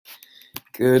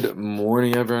Good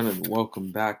morning, everyone, and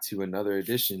welcome back to another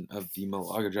edition of the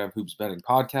Malaga Drive Hoops Betting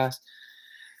Podcast.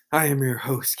 I am your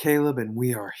host, Caleb, and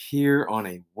we are here on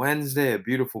a Wednesday, a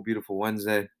beautiful, beautiful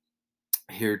Wednesday,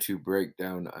 here to break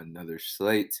down another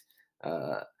slate.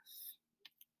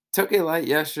 Took it light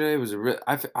yesterday. It was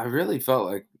I really felt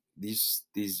like these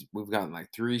we've gotten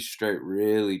like three straight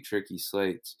really tricky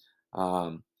slates.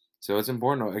 So it's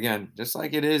important again, just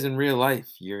like it is in real life,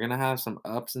 you're gonna have some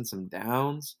ups and some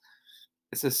downs.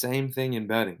 It's the same thing in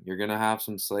betting. You're gonna have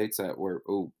some slates that were,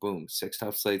 oh, boom, six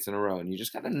tough slates in a row, and you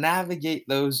just gotta navigate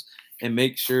those and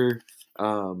make sure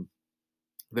um,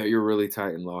 that you're really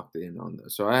tight and locked in on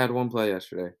those. So I had one play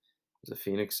yesterday. It was the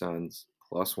Phoenix Suns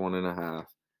plus 1.5.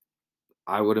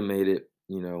 I would have made it,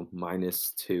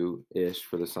 minus two ish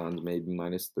for the Suns, maybe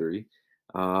minus three,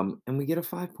 and we get a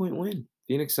 5-point win.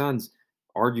 Phoenix Suns,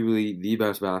 arguably the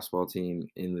best basketball team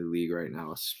in the league right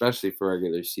now, especially for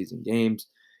regular season games.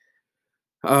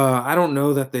 I don't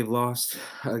know that they've lost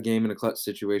a game in a clutch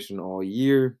situation all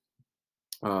year.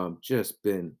 Just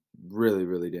been really,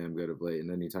 really damn good of late.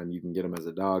 And anytime you can get them as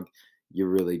a dog, you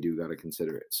really do got to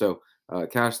consider it. So,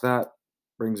 cash that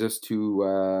brings us to,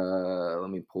 let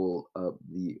me pull up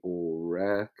the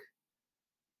OREC.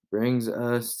 Brings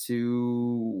us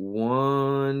to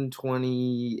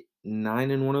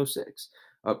 129 and 106,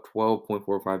 up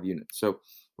 12.45 units. So,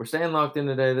 we're staying locked in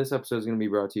today. This episode is going to be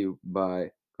brought to you by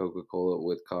Coca-Cola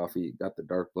with coffee. Got the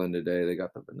dark blend today. They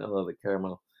got the vanilla, the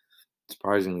caramel.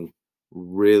 Surprisingly,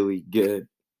 really good.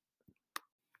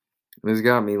 This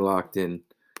got me locked in,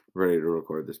 ready to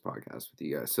record this podcast with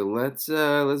you guys. So let's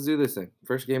do this thing.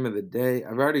 First game of the day.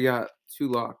 I've already got two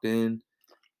locked in.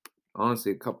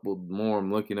 Honestly, a couple more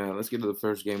I'm looking at. Let's get to the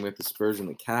first game with the Spurs and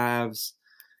the Cavs.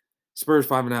 Spurs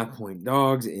 5.5-point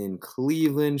dogs in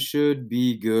Cleveland should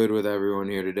be good with everyone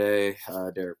here today.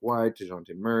 Derek White,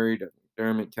 DeJounte Murray, Devin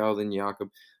McDermott, Keldon, Jakob.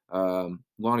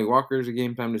 Lonnie Walker is a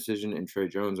game-time decision, and Trey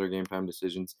Jones are game-time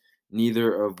decisions,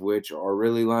 neither of which are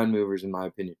really line movers in my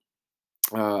opinion.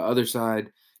 Other side,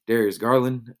 Darius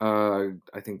Garland. I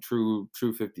think true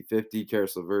 50-50.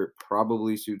 Karis LeVert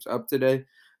probably suits up today.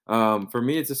 For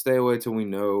me, it's a stay away till we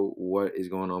know what is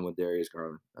going on with Darius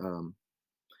Garland.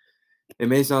 It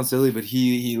may sound silly, but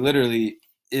he literally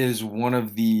is one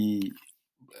of the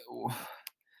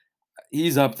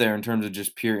he's up there in terms of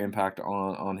just pure impact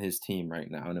on his team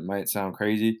right now. And it might sound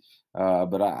crazy,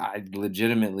 but I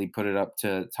legitimately put it up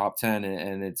to top 10,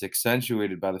 and it's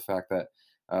accentuated by the fact that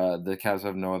the Cavs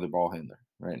have no other ball handler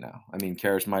right now. I mean,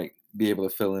 Karras might be able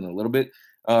to fill in a little bit,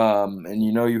 and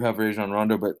you have Rajon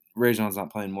Rondo, but Rajon's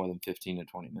not playing more than 15 to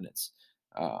 20 minutes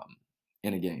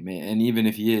in a game, and even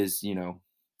if he is,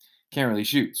 can't really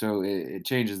shoot. So it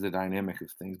changes the dynamic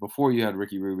of things. Before you had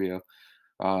Ricky Rubio,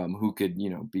 who could,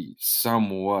 be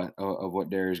somewhat of what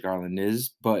Darius Garland is,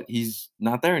 but he's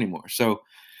not there anymore. So,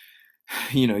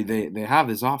 they have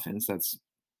this offense that's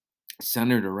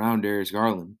centered around Darius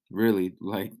Garland, really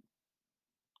like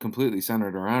completely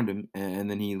centered around him, and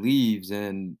then he leaves,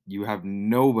 and you have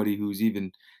nobody who's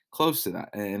even close to that,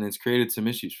 and it's created some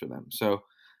issues for them. So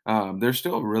they're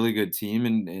still a really good team,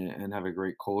 and have a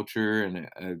great culture and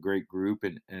a great group,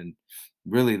 and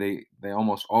really they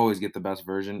almost always get the best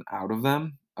version out of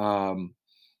them.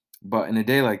 But in a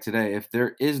day like today, if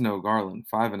there is no Garland,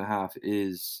 5.5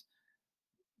 is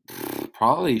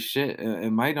probably shit.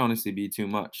 It might honestly be too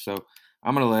much. So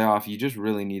I'm gonna lay off. You just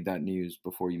really need that news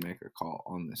before you make a call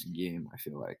on this game, I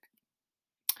feel like.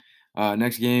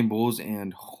 Next game, Bulls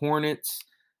and Hornets.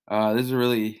 This is a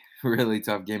really, really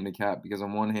tough game to cap because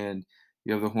on one hand,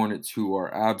 you have the Hornets who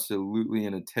are absolutely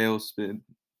in a tailspin.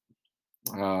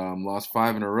 Lost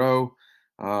five in a row.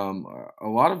 A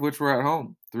lot of which were at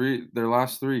home. Their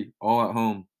last three, all at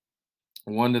home.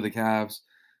 One to the Cavs,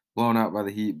 blown out by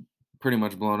the Heat, pretty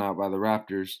much blown out by the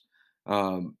Raptors.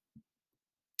 Um,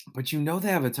 but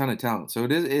they have a ton of talent. So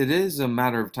it is a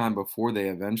matter of time before they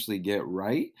eventually get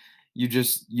right. You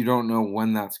don't know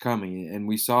when that's coming. And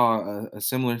we saw a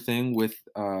similar thing with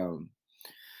the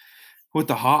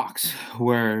Hawks,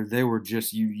 where they were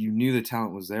just you knew the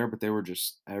talent was there, but they were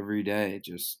just every day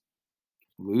just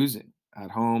losing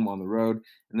at home, on the road,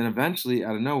 and then eventually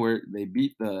out of nowhere they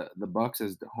beat the Bucks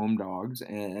as the home dogs,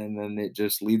 and then it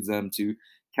just leads them to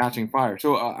catching fire.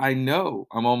 So I know,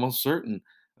 I'm almost certain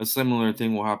a similar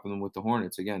thing will happen with the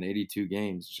Hornets. Again, 82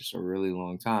 games, just a really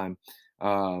long time,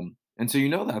 and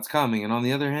so that's coming. And on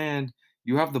the other hand,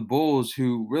 you have the Bulls,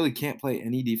 who really can't play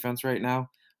any defense right now.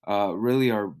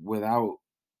 Really are without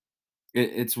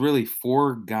it's really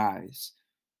four guys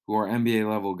who are NBA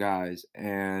level guys,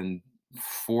 and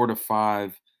 4 to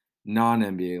 5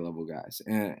 non-NBA level guys.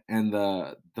 And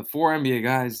the four NBA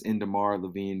guys in DeMar,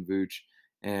 Levine, Vooch,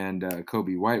 and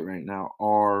Kobe White right now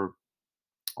are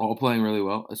all playing really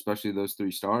well, especially those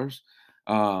 3 stars.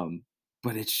 Um,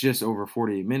 but it's just over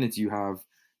 48 minutes, you have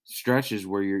stretches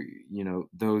where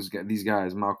these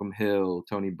guys, Malcolm Hill,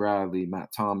 Tony Bradley, Matt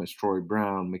Thomas, Troy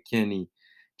Brown, McKinney,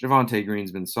 Javonte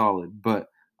Green's been solid, but,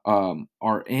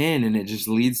 are in, and it just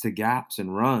leads to gaps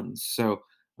and runs. So,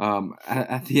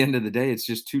 at the end of the day, it's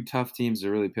just 2 tough teams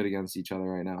to really pit against each other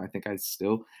right now. I think I'd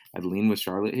lean with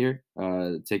Charlotte here,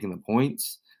 taking the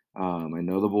points. I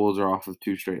know the Bulls are off of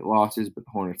 2 straight losses, but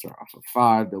the Hornets are off of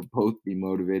 5. They'll both be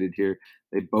motivated here.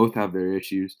 They both have their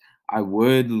issues. I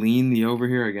would lean the over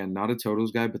here. Again, not a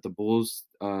totals guy, but the Bulls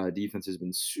defense has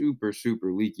been super,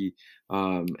 super leaky,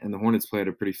 and the Hornets play at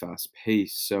a pretty fast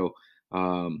pace. So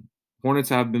um, Hornets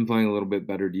have been playing a little bit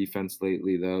better defense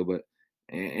lately, though, but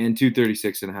and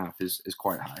 236.5 is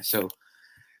quite high. So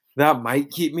that might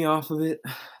keep me off of it.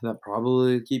 That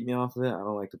probably keep me off of it. I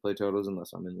don't like to play totals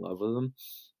unless I'm in love with them.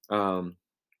 Um,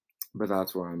 but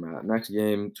that's where I'm at. Next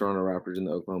game, Toronto Raptors and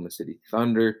the Oklahoma City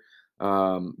Thunder.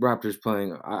 Raptors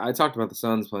playing. I talked about the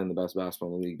Suns playing the best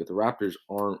basketball in the league, but the Raptors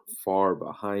aren't far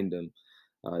behind them.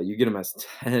 You get them as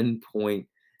 10-point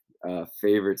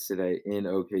favorites today in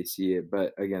OKC.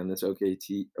 But again, this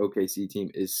OKC team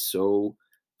is so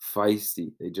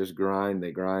feisty. They just grind,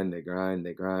 they grind, they grind,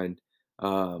 they grind.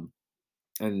 Um,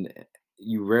 and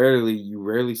you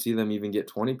rarely see them even get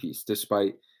 20 piece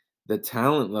despite the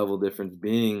talent level difference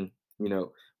being,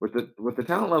 with the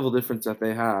talent level difference that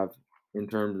they have in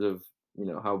terms of,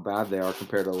 how bad they are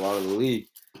compared to a lot of the league.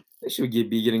 They should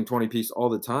be getting 20 piece all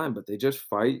the time, but they just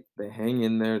fight, they hang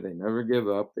in there, they never give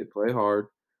up, they play hard.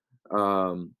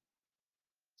 um,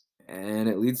 and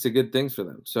it leads to good things for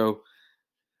them. So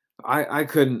I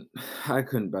couldn't I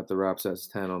couldn't bet the Raps as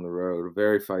 10 on the road. A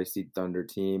very feisty Thunder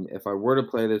team. If I were to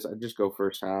play this, I'd just go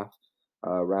first half.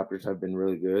 Raptors have been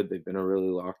really good. They've been a really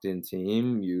locked in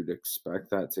team. You'd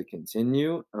expect that to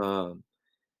continue.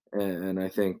 And I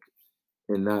think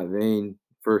in that vein,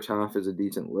 first half is a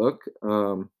decent look.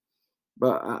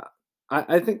 But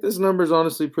I think this number is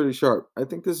honestly pretty sharp. I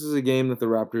think this is a game that the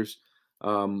Raptors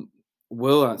um,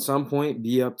 will at some point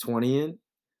be up 20 in.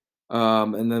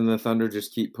 And then the Thunder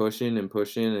just keep pushing and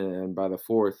pushing, and by the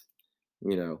fourth,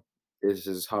 you know, it's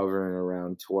just hovering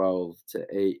around 12 to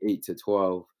 8, 8 to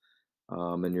 12,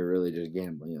 and you're really just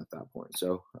gambling at that point.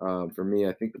 So for me,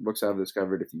 I think the books have this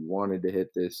covered. If you wanted to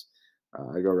hit this,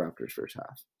 I go Raptors first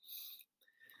half.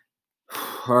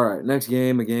 All right, next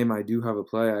game, a game I do have a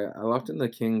play. I locked in the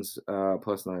Kings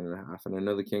plus 9.5, and I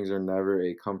know the Kings are never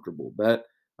a comfortable bet,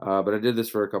 but I did this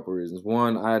for a couple reasons.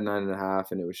 One, I had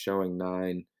 9.5, and it was showing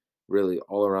 9 really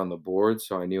all around the board,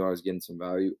 so I knew I was getting some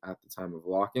value at the time of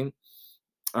locking.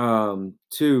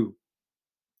 Two,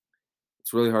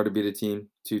 it's really hard to beat a team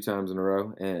 2 times in a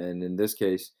row, and in this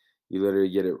case, you literally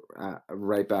get it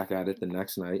right back at it the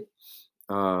next night.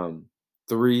 Um,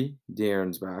 3,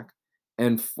 De'Aaron's back.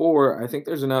 And 4, I think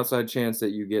there's an outside chance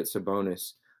that you get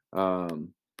Sabonis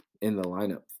um, in the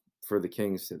lineup for the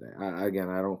Kings today. Again,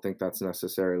 I don't think that's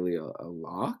necessarily a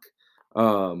lock,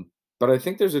 um, but I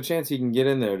think there's a chance he can get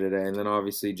in there today. And then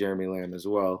obviously Jeremy Lamb as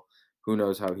well. Who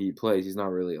knows how he plays? He's not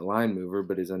really a line mover,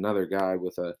 but is another guy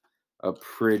with a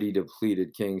pretty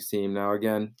depleted Kings team. Now,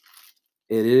 again,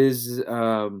 it is.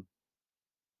 It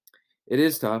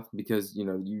is tough because,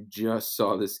 you just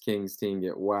saw this Kings team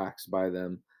get waxed by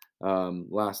them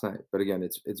last night. But again,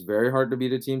 it's very hard to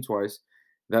beat a team twice.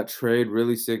 That trade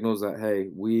really signals that, hey,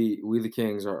 we the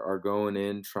Kings are going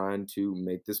in trying to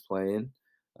make this play in.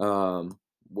 Um,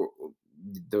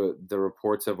 the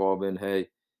reports have all been, hey,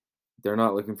 they're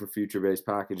not looking for future based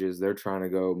packages. They're trying to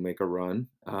go make a run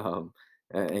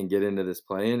and get into this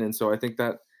play in. And so I think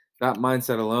that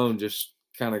mindset alone just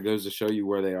kind of goes to show you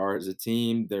where they are as a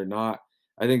team. They're not.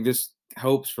 I think this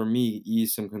helps for me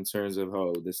ease some concerns of,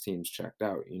 oh, this team's checked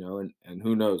out, and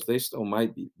who knows, they still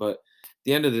might be. But at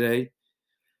the end of the day,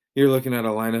 you're looking at a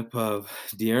lineup of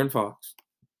De'Aaron Fox,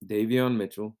 Davion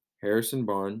Mitchell, Harrison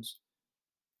Barnes,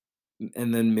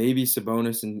 and then maybe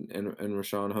Sabonis and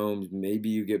Rashawn Holmes. Maybe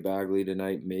you get Bagley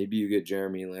tonight. Maybe you get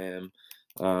Jeremy Lamb.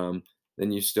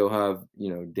 Then you still have,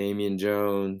 Damian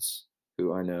Jones,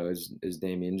 who I know is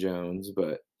Damian Jones,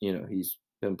 but he's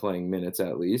been playing minutes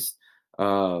at least.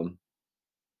 And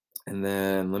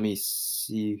then let me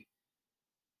see.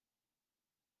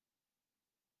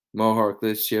 Mo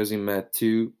Harkless, Chelsea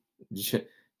Metu,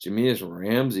 Jamias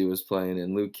Ramsey was playing,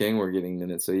 and Luke King were getting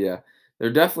minutes. So yeah,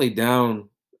 they're definitely down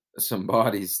some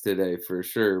bodies today for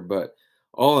sure. But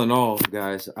all in all,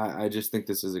 guys, I just think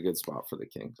this is a good spot for the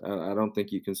Kings. I don't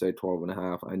think you can say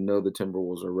 12.5. I know the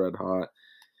Timberwolves are red hot.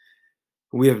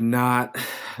 We have not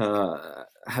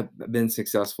have been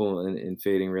successful in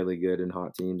fading really good in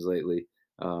hot teams lately.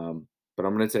 But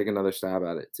I'm going to take another stab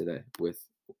at it today with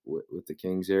the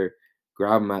Kings here.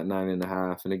 Grab them at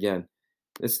 9.5. And again,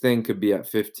 this thing could be at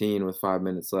 15 with 5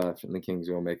 minutes left, and the Kings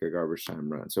will make a garbage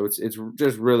time run. So it's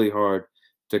just really hard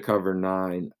to cover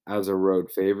 9 as a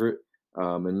road favorite.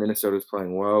 And Minnesota's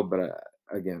playing well, but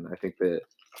again, I think that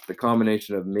the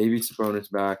combination of maybe Sabonis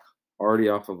back, already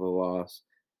off of a loss,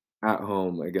 at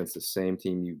home against the same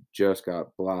team you just got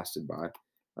blasted by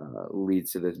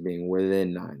leads to this being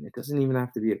within 9. It doesn't even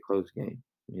have to be a close game,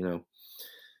 you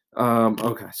know.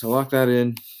 Okay, so lock that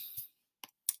in.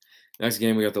 Next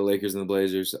game, we got the Lakers and the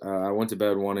Blazers. I went to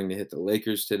bed wanting to hit the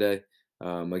Lakers today.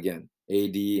 Again,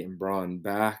 AD and Braun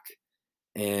back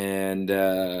and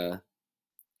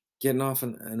getting off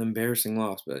an embarrassing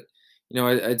loss. But,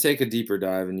 I'd take a deeper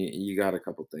dive, and you got a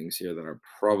couple things here that are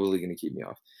probably going to keep me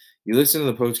off. You listen to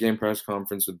the post-game press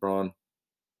conference with Braun.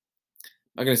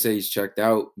 Not going to say he's checked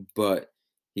out, but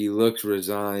he looks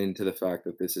resigned to the fact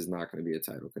that this is not going to be a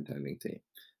title contending team.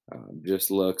 Just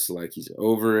looks like he's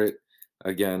over it.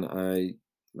 Again,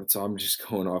 I'm just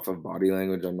going off of body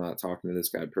language. I'm not talking to this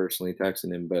guy personally,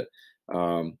 texting him, but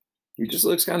he just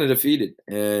looks kind of defeated.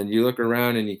 And you look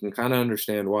around and you can kind of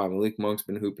understand why. Malik Monk's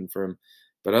been hooping for him,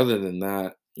 but other than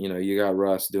that, you got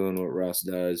Russ doing what Russ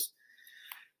does.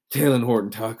 Taylor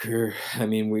Horton Tucker. I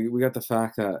mean, we got the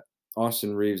fact that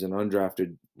Austin Reeves, an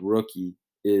undrafted rookie,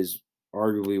 is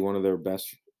arguably one of their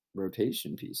best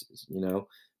rotation pieces.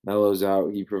 Melo's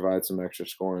out. He provides some extra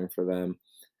scoring for them.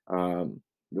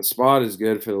 The spot is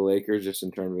good for the Lakers just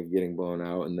in terms of getting blown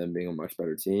out and them being a much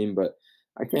better team. But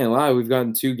I can't lie. We've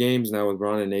gotten 2 games now with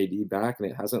Braun and AD back,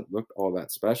 and it hasn't looked all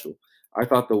that special. I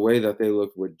thought the way that they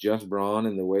looked with just Braun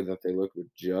and the way that they looked with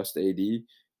just AD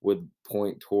would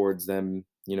point towards them,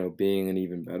 being an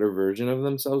even better version of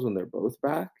themselves when they're both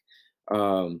back.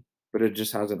 But it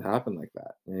just hasn't happened like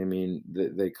that. I mean,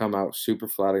 they come out super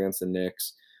flat against the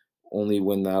Knicks, only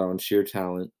win that on sheer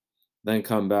talent, then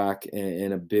come back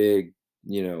in a big,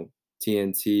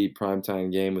 TNT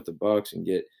primetime game with the Bucks and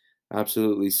get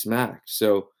absolutely smacked.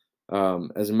 So,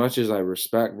 as much as I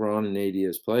respect Braun and AD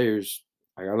as players,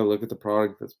 I got to look at the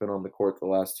product that's been on the court the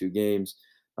last 2 games.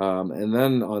 And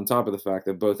then on top of the fact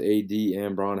that both AD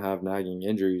and Braun have nagging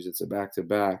injuries, it's a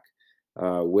back-to-back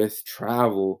with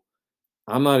travel.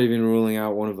 I'm not even ruling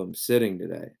out one of them sitting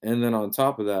today. And then on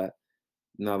top of that,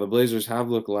 now the Blazers have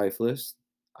looked lifeless.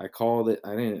 I called it.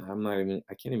 I didn't. I'm not even.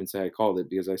 I can't even say I called it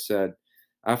because I said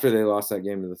after they lost that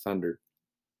game to the Thunder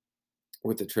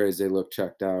with the trades, they looked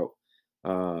checked out.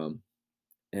 Um,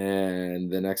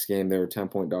 and the next game, they were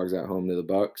 10-point dogs at home to the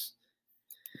Bucks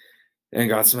and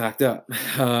got smacked up.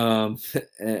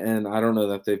 And I don't know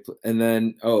that and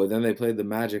then they played the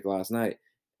Magic last night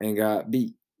and got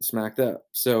beat, smacked up.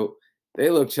 So they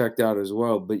look checked out as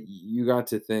well. But you got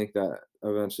to think that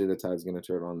eventually the tide's going to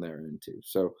turn on their end too.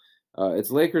 So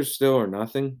it's Lakers still or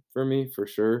nothing for me for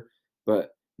sure.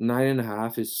 But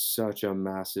 9.5 is such a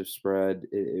massive spread.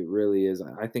 It really is.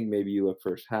 I think maybe you look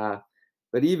first half,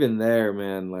 but even there,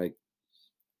 man, like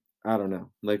I don't know.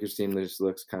 Lakers team just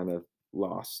looks kind of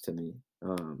lost to me.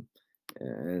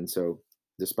 And so,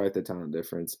 despite the talent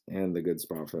difference and the good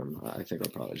spot for them, I think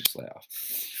I'll probably just lay off.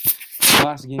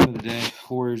 Last game of the day,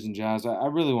 Warriors and Jazz. I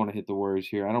really want to hit the Warriors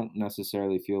here. I don't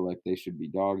necessarily feel like they should be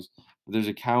dogs, but there's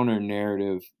a counter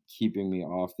narrative keeping me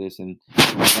off this, and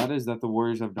that is that the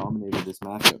Warriors have dominated this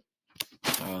matchup.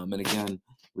 And again,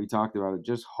 we talked about it.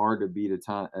 Just hard to beat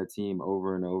a team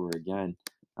over and over again.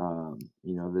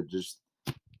 That just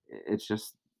it's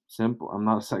just simple. I'm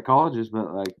not a psychologist,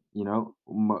 but like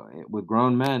with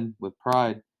grown men with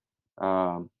pride,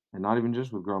 and not even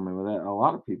just with grown men, with a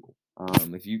lot of people.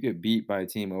 If you get beat by a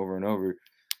team over and over,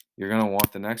 you're gonna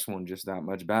want the next one just that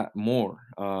much more.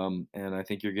 And I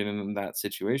think you're getting in that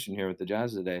situation here with the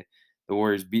Jazz today. The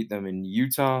Warriors beat them in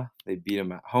Utah. They beat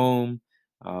them at home.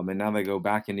 And now they go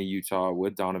back into Utah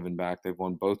with Donovan back. They've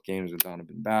won both games with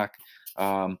Donovan back.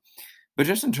 But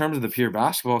just in terms of the pure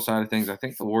basketball side of things, I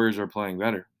think the Warriors are playing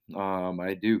better.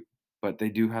 I do. But they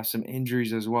do have some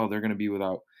injuries as well. They're going to be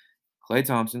without Klay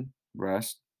Thompson,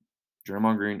 rest.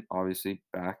 Draymond Green, obviously,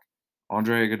 back.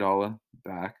 Andre Iguodala,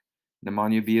 back.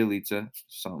 Nemanja Bjelica,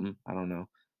 something, I don't know.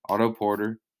 Otto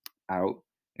Porter, out.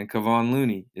 And Kevon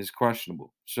Looney is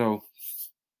questionable. So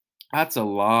that's a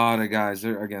lot of guys.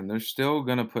 They're still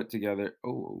going to put together.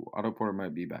 Oh, Otto Porter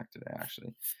might be back today,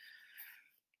 actually.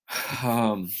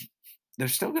 They're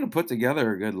still going to put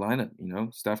together a good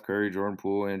lineup, Steph Curry, Jordan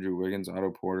Poole, Andrew Wiggins,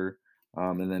 Otto Porter,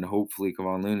 and then hopefully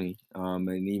Kevon Looney. And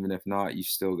even if not, you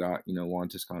still got, Juan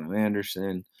Toscano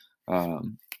Anderson,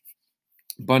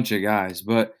 bunch of guys.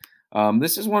 But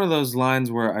This is one of those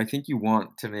lines where I think you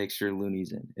want to make sure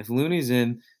Looney's in. If Looney's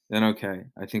in, then okay,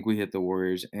 I think we hit the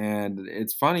Warriors. And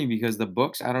it's funny because the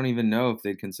books, I don't even know if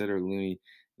they'd consider Looney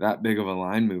that big of a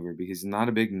line mover because he's not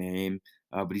a big name,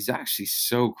 but he's actually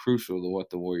so crucial to what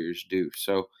the Warriors do.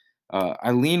 So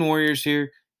I lean Warriors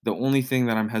here. The only thing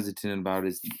that I'm hesitant about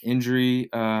is the injury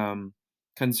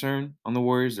concern on the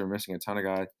Warriors. They're missing a ton of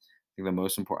guys. I think the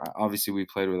most important, obviously, we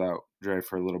played without Dre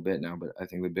for a little bit now, but I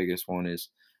think the biggest one is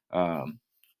um,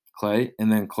 Clay,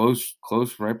 and then close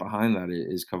right behind that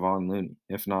is Kevon Looney,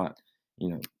 if not,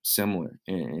 similar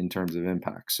in terms of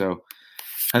impact. So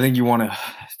I think you want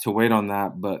to wait on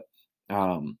that, but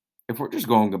if we're just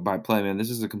going by play, man, this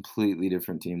is a completely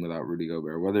different team without Rudy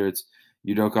Gobert. Whether it's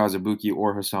Udoka Azubuike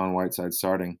or Hassan Whiteside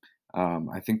starting,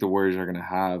 I think the Warriors are going to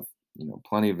have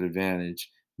plenty of advantage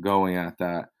going at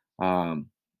that. Um,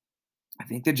 I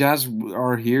think the Jazz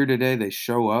are here today. They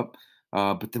show up,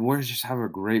 but the Warriors just have a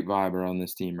great vibe around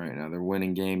this team right now. They're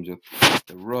winning games with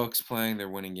the rooks playing. They're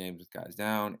winning games with guys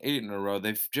down 8 in a row.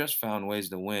 They've just found ways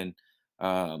to win.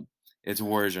 Um, it's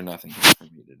Warriors or nothing here for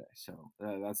me today. So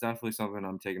that's definitely something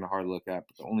I'm taking a hard look at.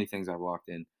 But the only things I've locked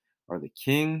in are the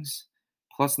Kings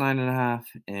plus 9.5,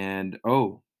 and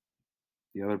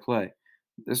the other play.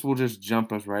 This will just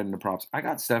jump us right into props. I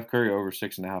got Steph Curry over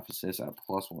 6.5 assists at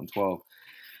plus 112.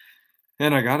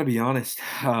 And I gotta be honest,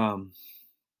 I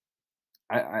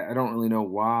don't really know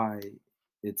why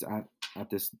it's at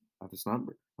this at this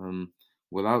number.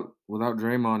 Without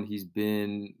Draymond, he's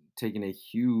been taking a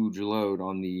huge load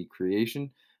on the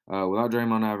creation. Without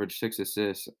Draymond, average 6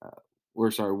 assists,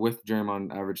 or sorry, with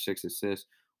Draymond, average 6 assists.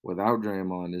 Without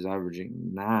Draymond, is averaging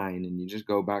 9. And you just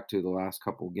go back to the last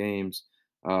couple games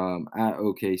at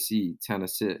OKC, 10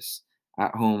 assists.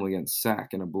 At home against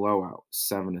Sac in a blowout,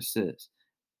 7 assists.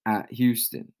 At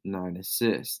Houston, 9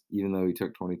 assists, even though he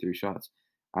took 23 shots.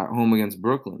 At home against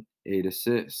Brooklyn, 8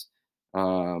 assists.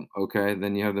 Okay,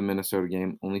 then you have the Minnesota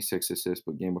game, only 6 assists,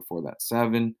 but game before that,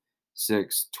 7,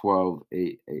 6, 12,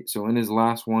 8, 8. So in his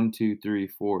last 1, 2, 3,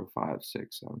 4, 5,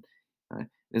 6, 7, 9,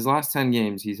 his last 10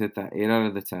 games, he's hit that 8 out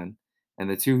of the 10. And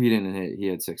the 2 he didn't hit, he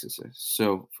had 6 assists.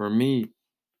 So for me,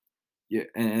 yeah,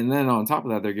 and then on top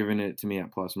of that, they're giving it to me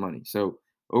at plus money. So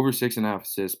over 6.5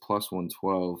 assists, plus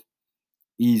 112.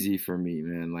 Easy for me,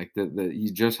 man. Like the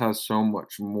he just has so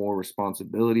much more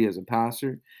responsibility as a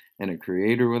passer and a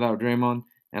creator without Draymond.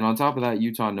 And on top of that,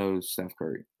 Utah knows Steph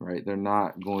Curry, right? They're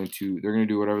gonna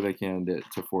do whatever they can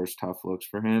to force tough looks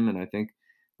for him. And I think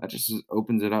that just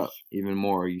opens it up even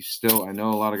more. I know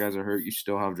a lot of guys are hurt. You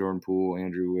still have Jordan Poole,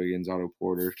 Andrew Wiggins, Otto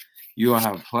Porter. You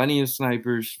have plenty of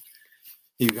snipers.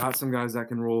 You got some guys that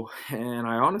can roll. And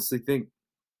I honestly think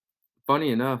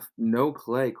funny enough, no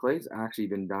Clay. Clay's actually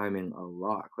been diming a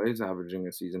lot. Clay's averaging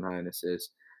a season high in assists.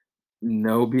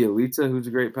 No Bielitsa, who's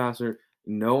a great passer.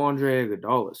 No Andre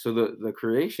Iguodala. So the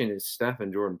creation is Steph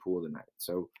and Jordan Poole tonight.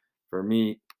 So for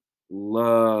me,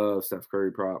 love Steph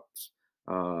Curry props,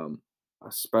 um,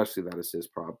 especially that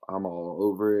assist prop. I'm all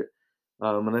over it.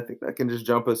 And I think that can just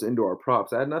jump us into our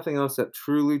props. I had nothing else that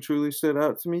truly stood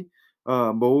out to me.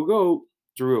 But we'll go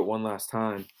through it one last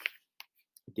time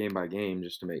game by game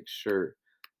just to make sure.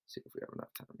 See if we have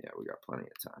enough time. Yeah, we got plenty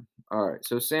of time. All right.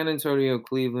 So San Antonio,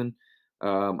 Cleveland.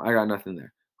 I got nothing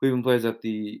there. Cleveland plays at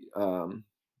the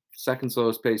second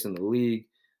slowest pace in the league.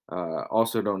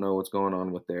 Also, don't know what's going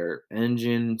on with their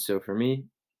engine. So for me,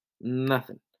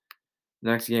 nothing.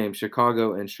 Next game,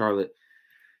 Chicago and Charlotte.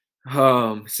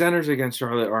 Centers against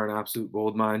Charlotte are an absolute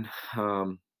gold mine.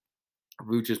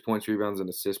 Vooch's points, rebounds, and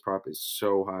assist prop is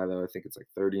so high, though. I think it's like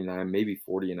 39, maybe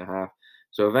 40.5.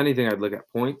 So if anything, I'd look at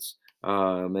points.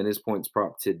 And his points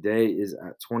prop today is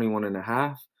at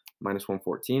 21.5, minus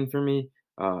 114 for me.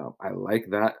 I like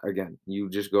that. Again, you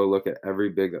just go look at every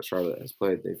big that Charlotte has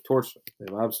played. They've torched them.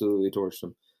 They've absolutely torched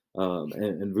them.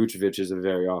 And Vucevic is a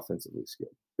very offensively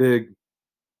skilled big.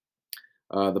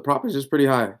 The prop is just pretty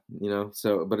high,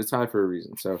 so but it's high for a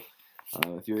reason. So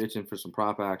if you're itching for some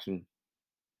prop action,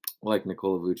 like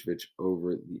Nikola Vucevic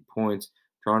over the points.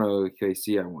 Toronto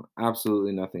OKC, I want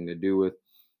absolutely nothing to do with.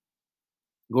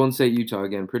 Golden State Utah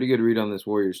again, pretty good read on this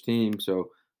Warriors team. So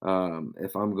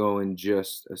if I'm going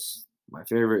just my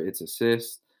favorite, it's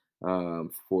assist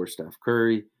for Steph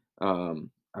Curry.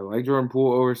 I like Jordan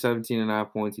Poole over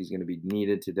 17.5 points. He's going to be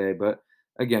needed today, but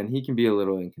again, he can be a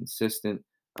little inconsistent.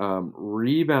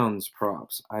 Rebounds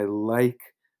props. I like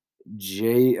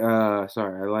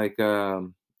I like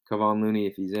Kevon Looney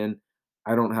if he's in.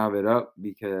 I don't have it up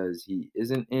because he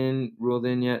isn't ruled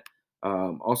in yet.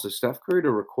 Also, Steph Curry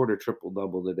to record a triple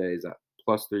double today is at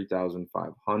plus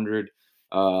 3,500.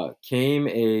 Came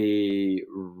a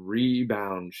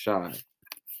rebound shy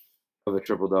of a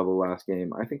triple double last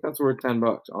game. I think that's worth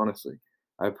 $10, honestly.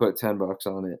 I put $10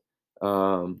 on it.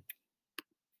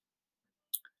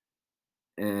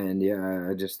 And yeah,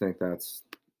 I just think that's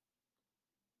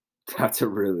a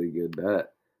really good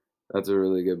bet. That's a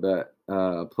really good bet.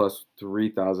 Plus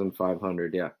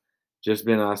 3,500. Yeah. Just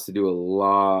been asked to do a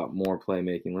lot more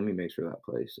playmaking. Let me make sure that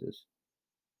place is.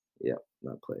 Yep,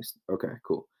 that place. Okay,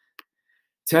 cool.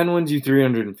 10 wins you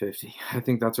 350. I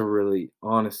think that's a really,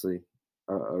 honestly,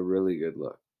 a really good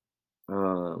look.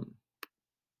 Um,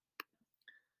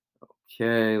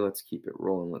 okay, let's keep it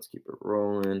rolling. Let's keep it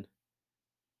rolling.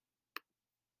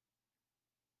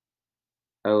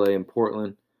 LA and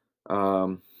Portland.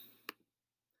 Um,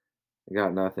 I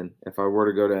got nothing. If I were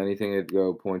to go to anything, it'd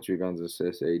go points, rebounds,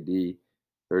 assists, AD,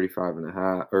 35 and a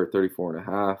half or 34 and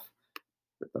a half.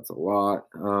 But that's a lot.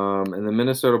 And the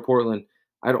Minnesota Portland,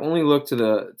 I'd only look to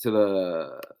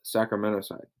the Sacramento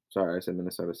side. Sorry, I said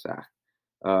Minnesota Sac.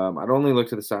 I'd only look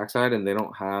to the Sac side, and they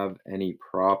don't have any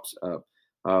props up.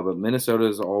 But Minnesota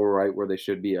is all right where they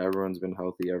should be. Everyone's been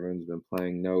healthy. Everyone's been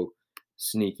playing. No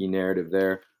sneaky narrative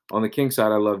there. On the King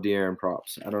side, I love De'Aaron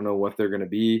props. I don't know what they're going to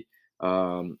be.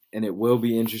 And it will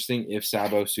be interesting if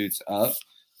Sabo suits up.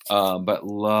 But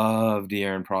love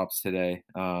De'Aaron props today.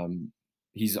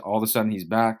 He's all of a sudden he's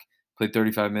back. Played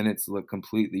 35 minutes, looked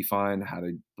completely fine. Had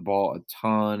the ball a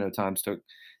ton of times. Took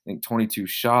I think 22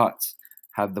 shots.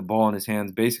 Had the ball in his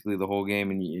hands basically the whole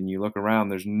game. And you look around,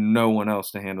 there's no one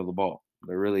else to handle the ball.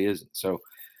 There really isn't. So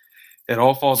it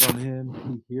all falls on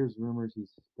him. He hears rumors.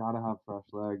 He's got to have fresh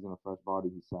legs and a fresh body.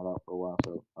 He's sat out for a while.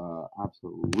 So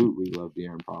absolutely love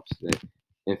De'Aaron props today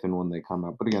if and when they come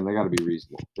out. But again, they got to be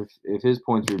reasonable. If his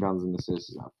points, rebounds, and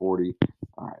assists is at 40,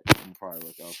 all right, I'm probably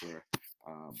look elsewhere.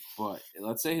 But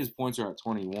let's say his points are at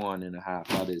 21 and a half.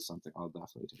 That is something I'll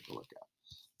definitely take a look at.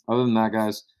 Other than that,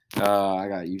 guys, I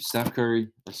got you Steph Curry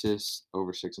assists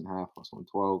over 6.5 plus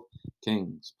 112.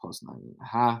 Kings plus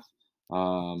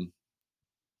 9.5.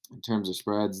 In terms of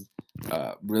spreads,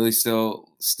 really still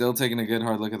taking a good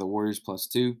hard look at the Warriors plus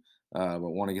 2. But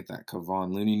want to get that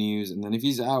Kevon Looney news, and then if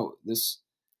he's out,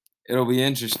 it'll be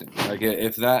interesting. Like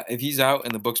if he's out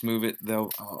and the books move it,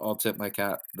 I'll tip my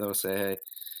cap. They'll say hey,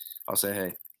 I'll say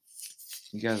hey,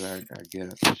 you guys are good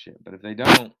at this shit. But if they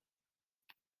don't,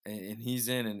 and he's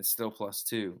in and it's still plus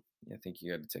 2, I think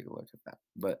you got to take a look at that.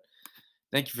 But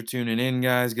thank you for tuning in,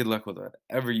 guys. Good luck with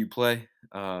whatever you play.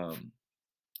 Feel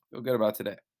good about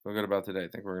today. Feel good about today. I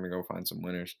think we're gonna go find some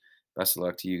winners. Best of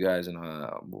luck to you guys, and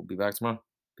we'll be back tomorrow.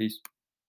 Peace.